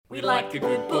We like a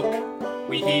good book,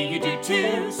 we hear you do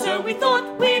too, so we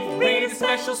thought we'd read a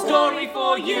special story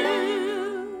for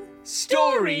you.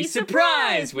 Story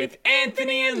Surprise with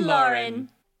Anthony and Lauren.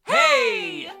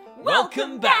 Hey!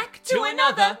 Welcome back to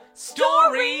another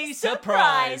Story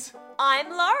Surprise. I'm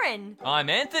Lauren. I'm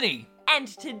Anthony. And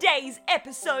today's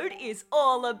episode is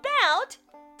all about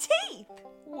teeth.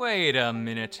 Wait a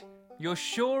minute. You're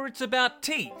sure it's about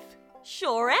teeth?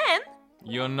 Sure am.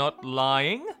 You're not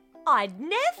lying? I'd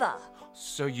never.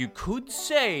 So you could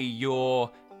say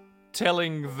you're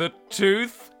telling the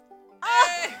truth?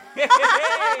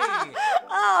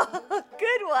 Oh,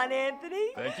 good one, Anthony.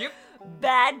 Thank you.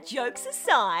 Bad jokes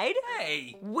aside,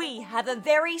 Hey. we have a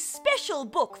very special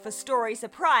book for Story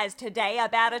Surprise today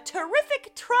about a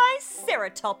terrific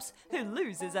triceratops who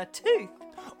loses a tooth.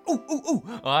 Ooh,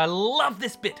 I love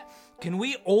this bit. Can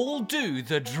we all do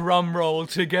the drum roll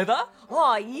together?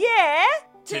 Oh, yeah?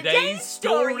 Today's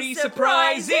story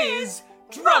surprise is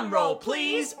drum roll,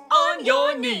 please, on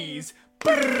your knees.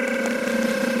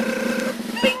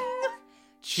 Bing!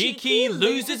 Cheeky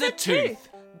loses a tooth.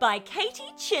 By Katie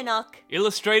Chinnock.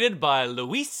 Illustrated by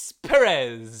Luis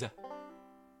Perez.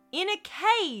 In a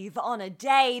cave on a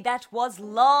day that was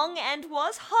long and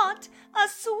was hot, a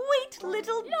sweet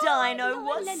little dino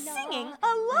was singing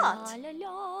a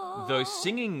lot. Though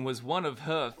singing was one of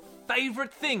her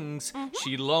favourite things,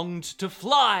 she longed to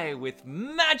fly with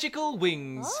magical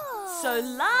wings. So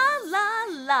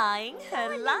la-la-laing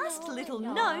her last little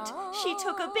note, she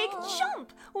took a big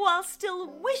jump while still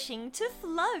wishing to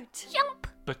float. Jump!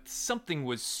 But something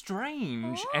was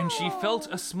strange, and she felt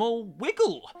a small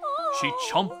wiggle. She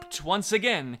chomped once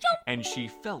again, and she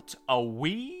felt a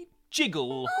wee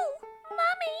jiggle. Oh,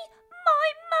 Mummy,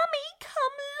 my mummy,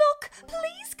 come look,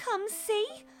 please come see.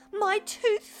 My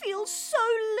tooth feels so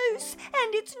loose,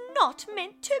 and it's not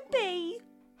meant to be.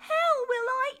 How will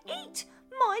I eat?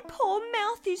 My poor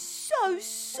mouth is so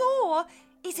sore.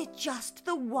 Is it just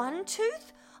the one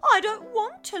tooth? I don't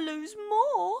want to lose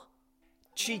more.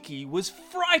 Cheeky was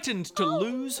frightened to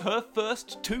lose her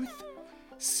first tooth.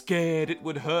 Scared it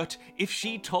would hurt if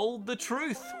she told the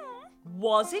truth.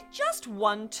 Was it just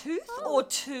one tooth, or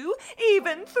two,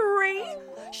 even three?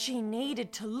 She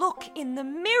needed to look in the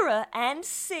mirror and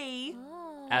see.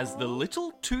 As the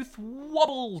little tooth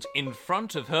wobbled in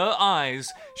front of her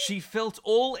eyes, she felt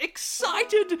all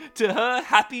excited to her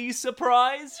happy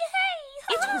surprise.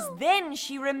 It was then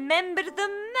she remembered the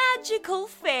magical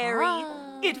fairy.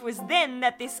 It was then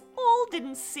that this all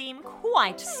didn't seem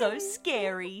quite so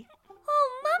scary.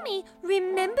 Oh, Mummy,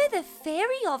 remember the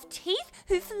fairy of teeth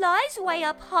who flies way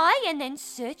up high and then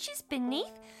searches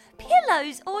beneath?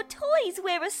 Pillows or toys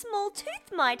where a small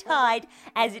tooth might hide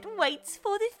as it waits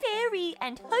for the fairy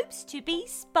and hopes to be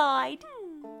spied.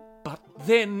 But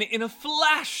then, in a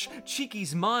flash,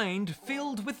 Cheeky's mind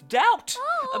filled with doubt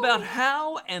about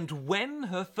how and when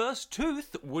her first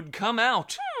tooth would come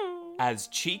out. As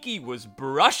Cheeky was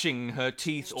brushing her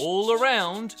teeth all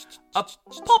around, a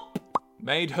pop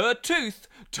made her tooth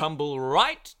tumble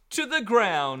right to the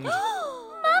ground.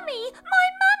 Mummy, my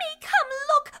mummy, come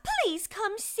look, please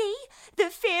come see. The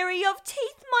fairy of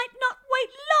teeth might not wait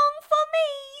long for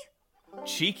me.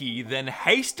 Cheeky then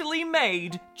hastily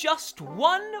made just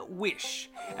one wish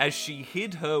as she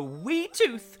hid her wee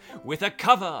tooth with a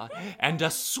cover and a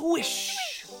swish.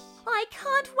 I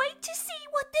can't wait to see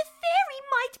what the fairy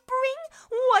might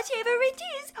bring. Whatever it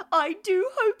is, I do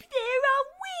hope there are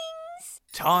wings.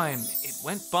 Time it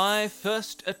went by,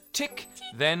 first a tick,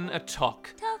 then a tock,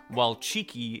 Tock. while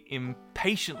Cheeky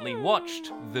impatiently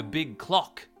watched the big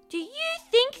clock. Do you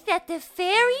think that the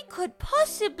fairy could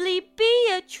possibly be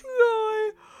a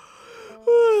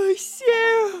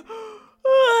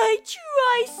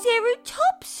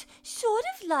triceratops, sort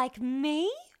of like me?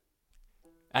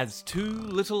 As two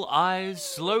little eyes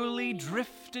slowly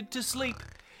drifted to sleep,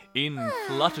 in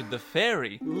fluttered the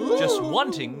fairy, just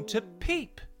wanting to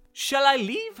peep. Shall I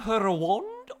leave her a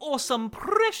wand or some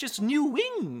precious new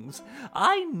wings?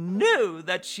 I know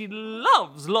that she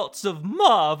loves lots of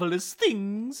marvellous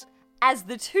things. As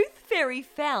the tooth fairy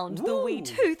found the wee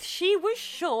tooth, she was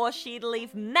sure she'd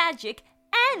leave magic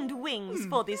and wings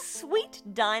for this sweet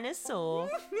dinosaur.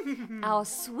 Our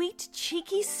sweet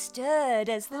Cheeky stirred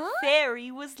as the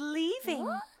fairy was leaving.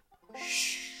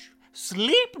 Shh,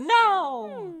 sleep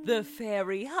now. The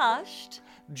fairy hushed,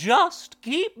 Just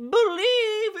keep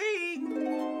believing.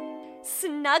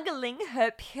 snuggling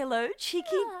her pillow.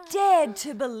 Cheeky dared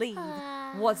to believe.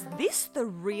 Was this the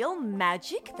real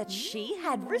magic that she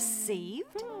had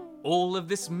received? All of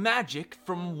this magic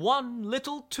from one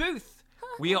little tooth.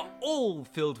 We are all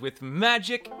filled with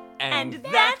magic, and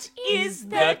that is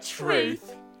the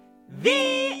truth.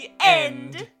 The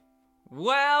end.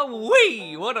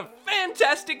 Wowee! What a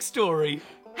fantastic story.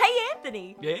 Hey,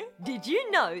 Anthony. Yeah? Did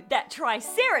you know that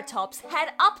Triceratops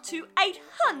had up to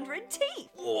 800 teeth?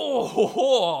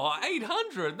 Oh,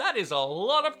 800. That is a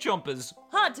lot of chompers.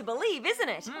 Hard to believe, isn't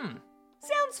it?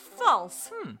 Sounds false.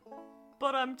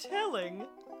 But I'm telling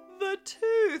the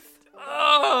tooth.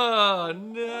 Oh,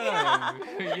 no.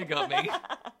 You got me.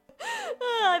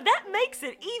 That makes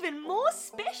it even more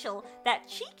special that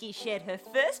Cheeky shared her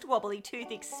first wobbly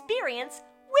tooth experience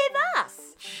with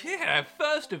us. Yeah,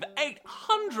 first of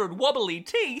 800 wobbly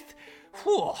teeth.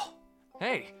 Whew.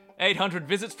 Hey, 800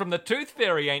 visits from the tooth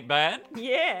fairy ain't bad.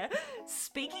 Yeah.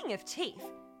 Speaking of teeth,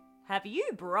 have you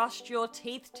brushed your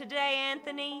teeth today,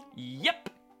 Anthony? Yep.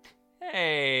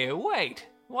 Hey, wait.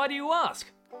 Why do you ask?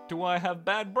 Do I have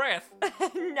bad breath?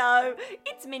 No,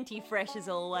 it's minty fresh as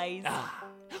always.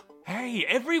 Hey,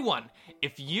 everyone.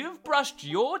 If you've brushed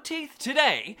your teeth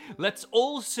today, let's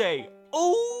all say,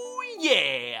 oh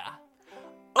yeah.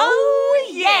 Oh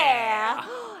yeah!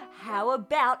 How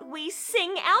about we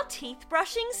sing our teeth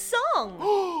brushing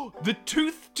song? The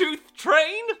Tooth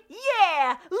Train?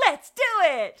 Yeah, let's do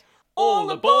it! All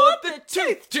aboard the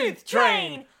Tooth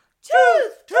Train!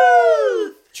 Tooth!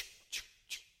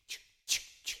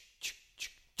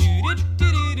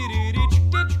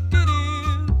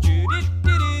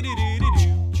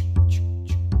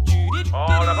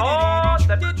 All aboard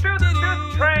the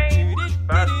Tooth Train!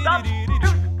 First up,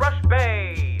 Toothbrush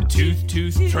Bay!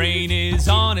 Tooth Train is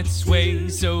on its way,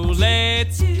 so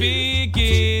let's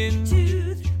begin.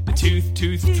 The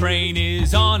Tooth Train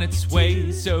is on its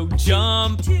way, so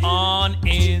jump on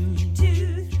in.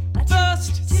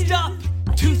 First stop,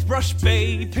 Toothbrush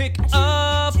Bay, pick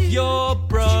up your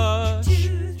brush.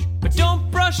 But don't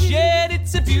brush yet,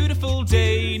 it's a beautiful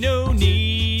day, no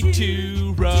need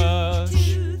to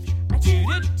rush.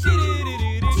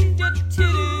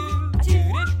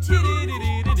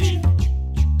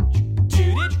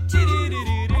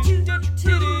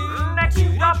 Next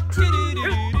up,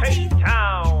 Toothpaste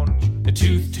Town! The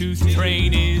Tooth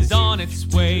Train is on its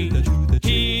way.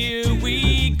 Here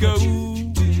we go.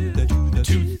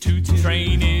 The Tooth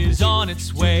Train is on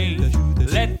its way.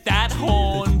 Let that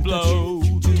horn blow.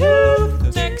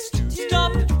 Next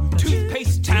stop,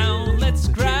 Toothpaste Town. Let's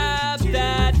grab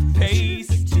that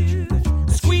paste.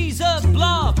 Squeeze a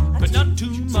blob, but not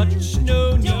too much.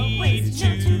 No need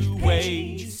to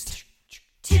waste.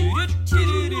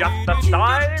 Just the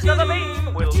size of the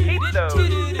beam will keep those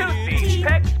toothy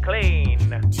pegs clean.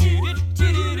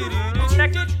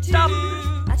 Next stop,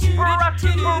 Brush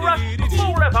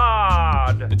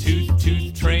Boulevard! The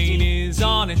Tooth Train is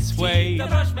on its way.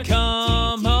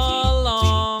 Come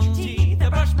along.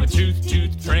 The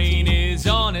Tooth Train is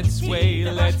on its way.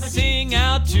 Let's sing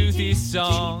our toothy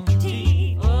song.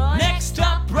 Next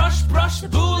up, Brush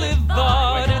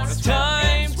Boulevard. It's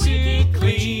time to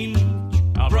clean.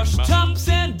 Brush tops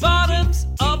and bottoms,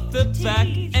 up the back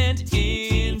and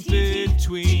in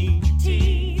between.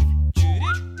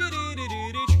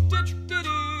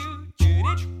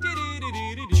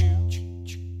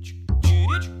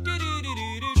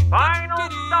 Final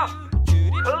stop,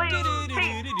 Clean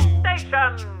Teeth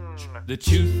Station! The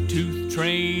Tooth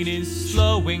Train is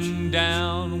slowing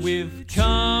down. We've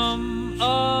come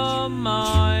a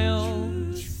mile.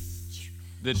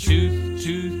 The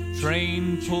Tooth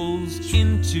Train pulls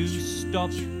into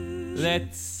stop.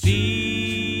 Let's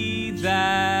see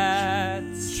that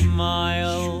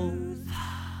smile.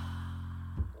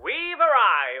 We've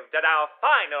arrived at our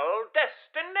final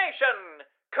destination,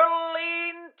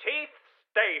 Clean Teeth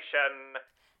Station.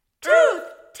 Tooth!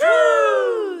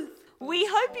 We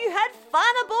hope you had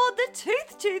fun aboard the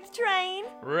Tooth Train.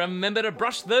 Remember to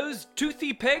brush those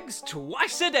toothy pegs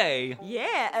twice a day.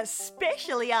 Yeah,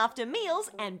 especially after meals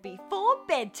and before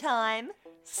bedtime.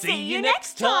 See you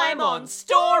next time on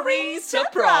Story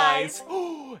Surprise.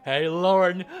 Hey,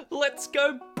 Lauren, let's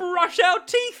go brush our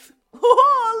teeth.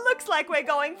 Oh, looks like we're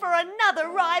going for another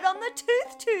ride on the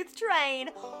Tooth Train.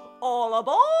 All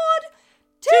aboard,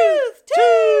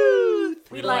 Tooth!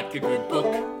 We like a good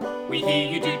book, we hear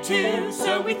you do too,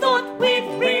 so we thought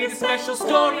we'd read a special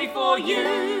story for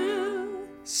you.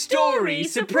 Story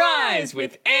Surprise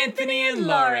with Anthony and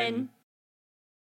Lauren.